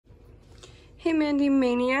Hey Mandi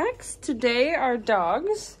maniacs, today our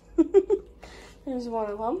dogs, there's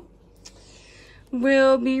one of them,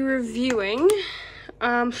 will be reviewing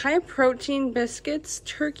high protein biscuits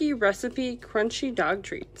turkey recipe crunchy dog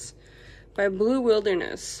treats by Blue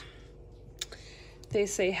Wilderness. They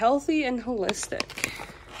say healthy and holistic.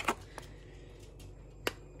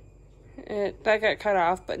 That got cut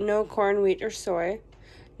off, but no corn, wheat, or soy.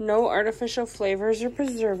 No artificial flavors or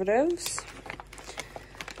preservatives.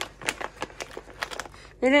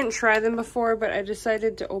 I didn't try them before, but I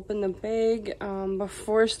decided to open the bag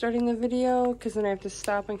before starting the video because then I have to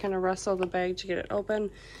stop and kind of wrestle the bag to get it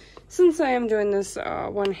open since I am doing this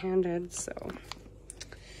one-handed. So,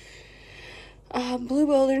 Blue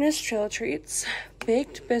Wilderness Trail Treats.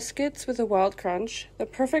 Baked biscuits with a wild crunch. The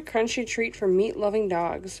perfect crunchy treat for meat-loving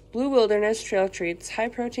dogs. Blue Wilderness Trail Treats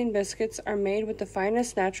high-protein biscuits are made with the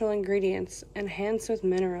finest natural ingredients, enhanced with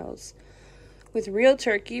minerals. With real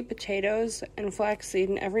turkey, potatoes, and flaxseed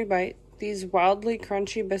in every bite, these wildly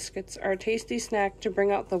crunchy biscuits are a tasty snack to bring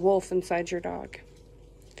out the wolf inside your dog.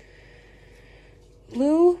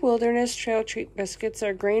 Blue Wilderness Trail Treat biscuits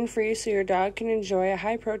are grain-free so your dog can enjoy a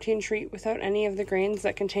high-protein treat without any of the grains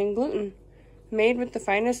that contain gluten. Made with the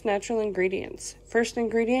finest natural ingredients. First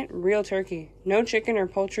ingredient, real turkey. No chicken or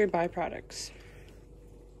poultry byproducts.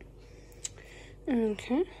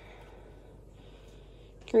 Okay.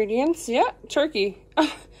 Ingredients, yeah, turkey.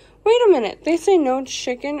 Oh, wait a minute, they say no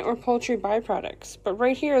chicken or poultry byproducts, but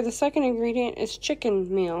right here the second ingredient is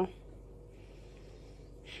chicken meal.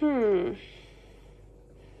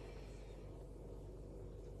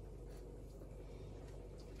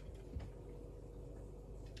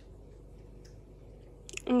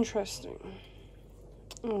 Interesting.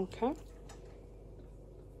 Okay.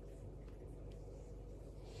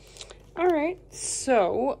 Alright,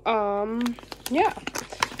 so, yeah.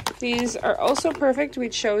 These are also perfect. We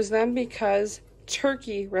chose them because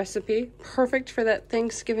turkey recipe. Perfect for that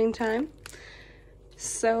Thanksgiving time.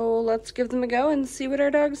 So let's give them a go and see what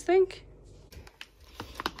our dogs think.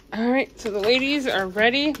 Alright, so the ladies are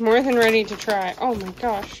ready, more than ready to try. Oh my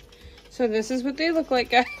gosh. So this is what they look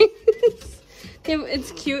like, guys.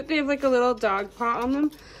 It's cute. They have like a little dog paw on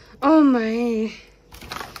them. Oh my.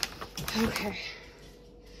 Okay.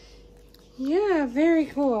 Yeah, very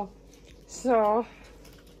cool. So,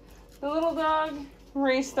 the little dog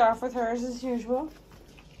raced off with hers as usual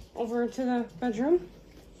over to the bedroom.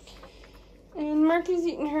 And Marky's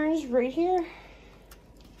eating hers right here.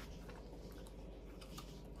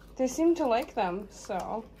 They seem to like them,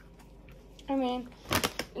 so, I mean,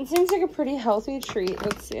 it seems like a pretty healthy treat.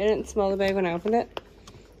 Let's see, I didn't smell the bag when I opened it.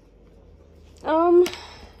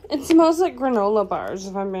 It smells like granola bars,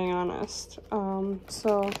 if I'm being honest.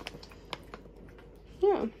 So,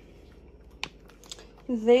 yeah.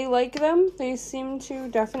 They like them. They seem to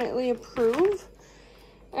definitely approve.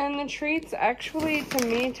 And the treats actually, to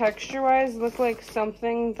me, texture-wise, look like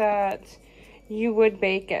something that you would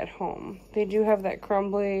bake at home. They do have that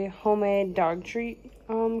crumbly, homemade dog treat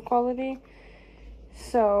quality.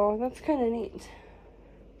 So, that's kind of neat.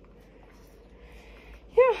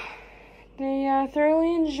 Yeah. They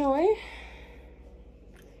thoroughly enjoy.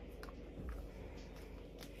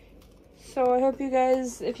 So I hope you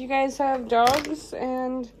guys, if you guys have dogs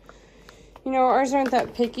and, you know, ours aren't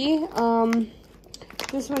that picky.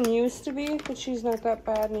 This one used to be, but she's not that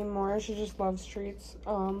bad anymore. She just loves treats.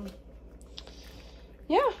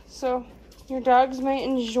 Yeah, so your dogs might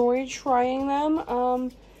enjoy trying them.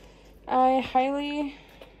 I highly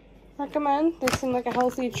recommend. They seem like a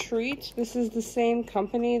healthy treat. This is the same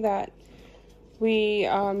company that we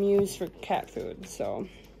use for cat food, so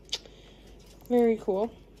very cool.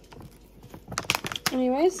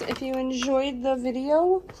 Anyways, if you enjoyed the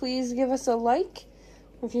video, please give us a like.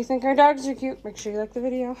 If you think our dogs are cute, make sure you like the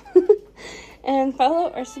video. And follow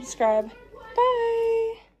or subscribe.